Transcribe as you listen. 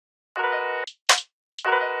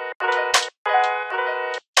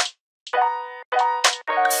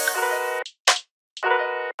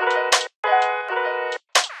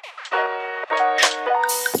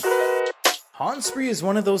Hanspree is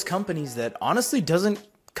one of those companies that honestly doesn't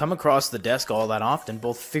come across the desk all that often,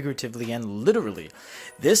 both figuratively and literally.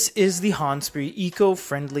 This is the Hanspree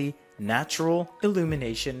eco-friendly natural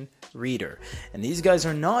illumination reader. And these guys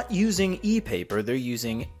are not using e-paper, they're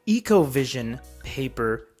using EcoVision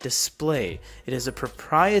paper display. It is a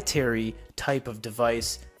proprietary type of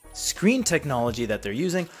device, screen technology that they're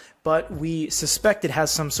using, but we suspect it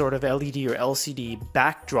has some sort of LED or LCD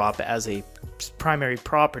backdrop as a primary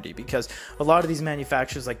property, because a lot of these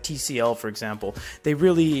manufacturers like TCL, for example, they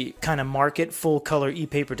really kind of market full color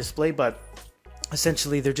e-paper display, but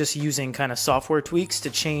essentially they're just using kind of software tweaks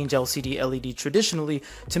to change LCD LED traditionally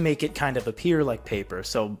to make it kind of appear like paper.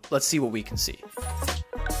 So let's see what we can see.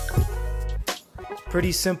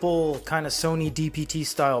 Pretty simple kind of Sony DPT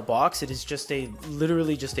style box. It is just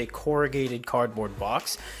literally just a corrugated cardboard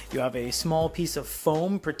box. You have a small piece of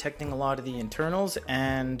foam protecting a lot of the internals,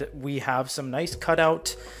 and we have some nice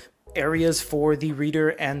cutout areas for the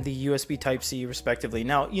reader and the USB Type-C respectively.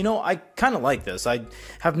 Now, you know, I kind of like this. I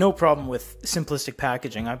have no problem with simplistic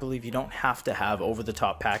packaging. I believe you don't have to have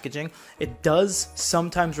over-the-top packaging. It does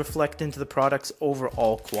sometimes reflect into the product's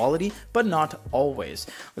overall quality, but not always.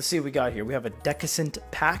 Let's see what we got here. We have a decusant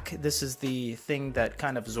pack. This is the thing that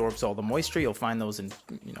kind of absorbs all the moisture. You'll find those in,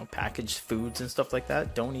 you know, packaged foods and stuff like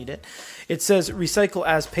that. Don't eat it. It says recycle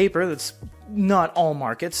as paper. That's not all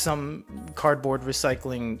markets. Some cardboard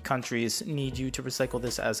recycling countries need you to recycle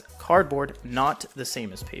this as cardboard, not the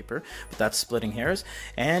same as paper, but that's splitting hairs.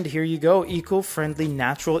 And here you go, eco-friendly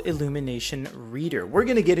natural illumination reader. We're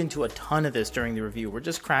going to get into a ton of this during the review. We're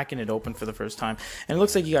just cracking it open for the first time. And it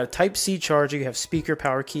looks like you got a Type-C charger, you have speaker,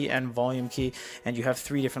 power key, and volume key, and you have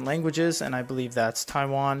 3 different languages, and I believe that's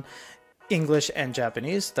Taiwan, English, and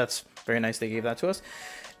Japanese. That's very nice they gave that to us.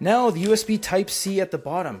 Now, the USB Type-C at the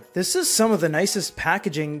bottom. This is some of the nicest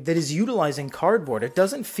packaging that is utilizing cardboard. It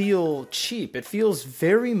doesn't feel cheap. It feels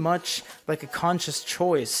very much like a conscious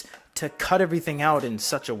choice to cut everything out in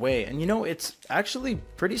such a way. And you know, it's actually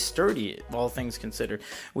pretty sturdy, all things considered.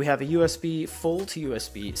 We have a USB full to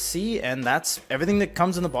USB-C, and that's everything that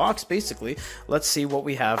comes in the box, basically. Let's see what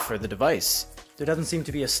we have for the device. There doesn't seem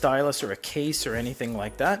to be a stylus or a case or anything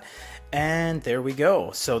like that. And there we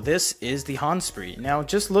go. So this is the Hanspree. Now,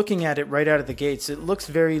 just looking at it right out of the gates, it looks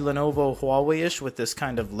very Lenovo Huawei-ish with this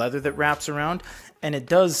kind of leather that wraps around, and it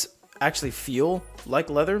does actually feel like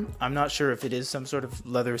leather. I'm not sure if it is some sort of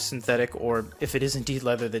leather synthetic or if it is indeed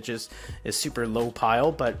leather that just is super low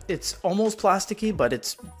pile, but it's almost plasticky, but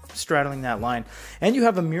it's straddling that line. And you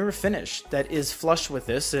have a mirror finish that is flush with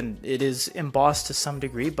this, and it is embossed to some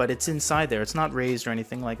degree, but it's inside there. It's not raised or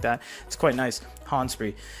anything like that. It's quite nice.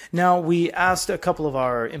 Hanspree. Now, we asked a couple of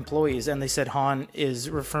our employees, and they said Han is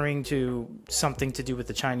referring to something to do with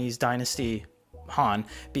the Chinese dynasty Han,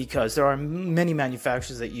 because there are many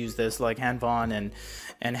manufacturers that use this, like Hanvan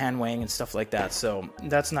and Hanwang and stuff like that. So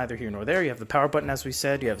that's neither here nor there. You have the power button, as we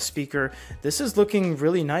said. You have a speaker. This is looking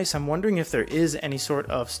really nice. I'm wondering if there is any sort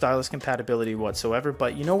of stylus compatibility whatsoever,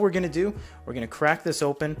 but you know what we're going to do? We're going to crack this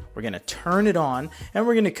open, we're going to turn it on, and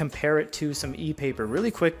we're going to compare it to some e-paper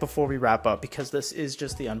really quick before we wrap up, because this is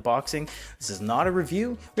just the unboxing. This is not a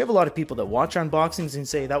review. We have a lot of people that watch unboxings and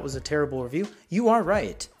say that was a terrible review. You are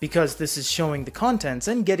right, because this is showing the contents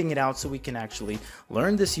and getting it out so we can actually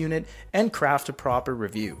learn this unit and craft a proper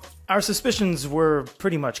review. Our suspicions were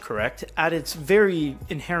pretty much correct. At its very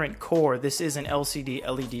inherent core, this is an LCD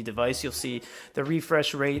LED device. You'll see the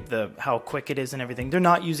refresh rate, how quick it is and everything. They're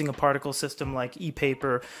not using a particle system like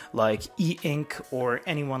e-paper, like eink, or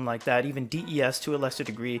anyone like that, even DES to a lesser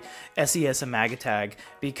degree, SES and Magatag,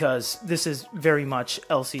 because this is very much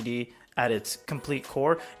LCD at its complete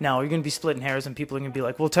core. Now, you're going to be splitting hairs and people are going to be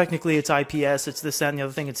like, well, technically it's IPS, it's this, that, and the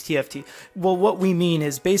other thing, it's TFT. Well, what we mean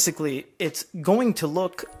is basically it's going to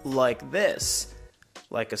look like this,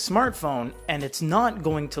 like a smartphone, and it's not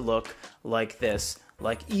going to look like this,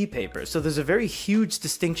 like e-paper. So there's a very huge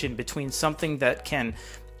distinction between something that can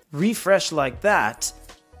refresh like that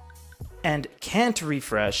and can't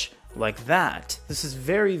refresh like that. This is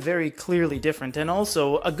very, very clearly different, and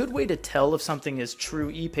also a good way to tell if something is true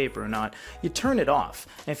e-paper or not, you turn it off.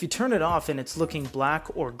 And if you turn it off and it's looking black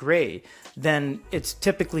or gray, then it's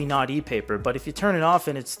typically not e-paper. But if you turn it off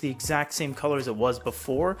and it's the exact same color as it was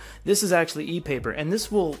before, this is actually e-paper, and this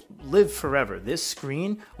will live forever. This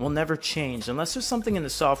screen will never change unless there's something in the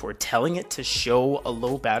software telling it to show a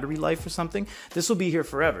low battery life or something. This will be here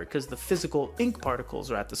forever because the physical ink particles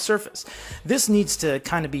are at the surface. This needs to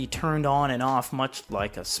kind of be turned on and off much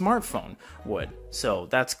like a smartphone would. So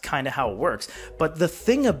that's kind of how it works. But the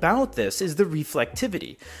thing about this is the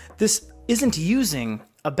reflectivity. This isn't using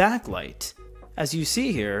a backlight. As you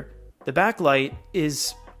see here, the backlight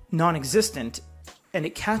is non-existent, and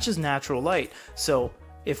it catches natural light. So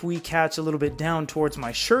if we catch a little bit down towards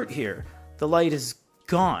my shirt here, the light is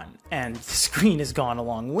gone and the screen is gone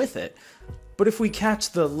along with it. But if we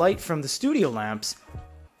catch the light from the studio lamps,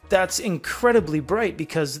 that's incredibly bright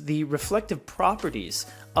because the reflective properties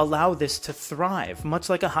allow this to thrive, much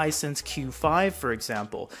like a Hisense Q5, for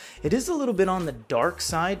example. It is a little bit on the dark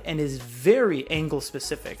side and is very angle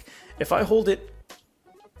specific. If I hold it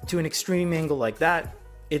to an extreme angle like that,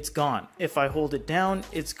 it's gone. If I hold it down,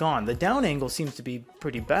 it's gone. The down angle seems to be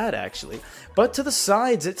pretty bad, actually. But to the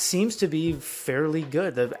sides, it seems to be fairly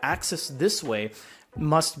good. The axis this way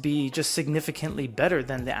must be just significantly better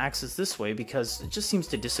than the axis this way because it just seems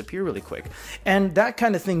to disappear really quick. And that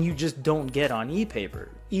kind of thing you just don't get on e-paper.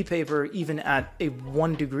 E-paper, even at a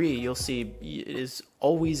 1 degree, you'll see it is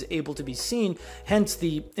always able to be seen, hence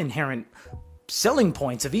the inherent selling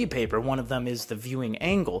points of e-paper. One of them is the viewing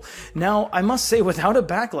angle. Now, I must say, without a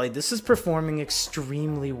backlight, this is performing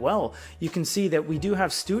extremely well. You can see that we do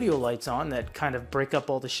have studio lights on that kind of break up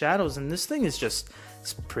all the shadows, and this thing is just,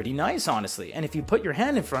 it's pretty nice, honestly. And if you put your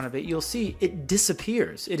hand in front of it, you'll see it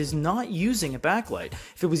disappears. It is not using a backlight.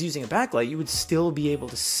 If it was using a backlight, you would still be able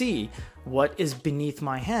to see what is beneath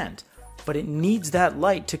my hand. But it needs that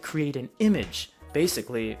light to create an image,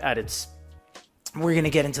 basically, at its... We're going to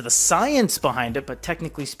get into the science behind it, but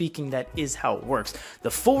technically speaking, that is how it works.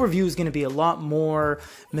 The full review is going to be a lot more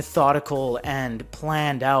methodical and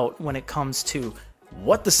planned out when it comes to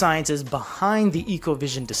what the science is behind the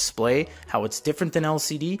EcoVision display, how it's different than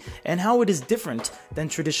LCD, and how it is different than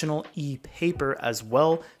traditional e-paper as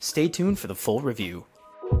well. Stay tuned for the full review.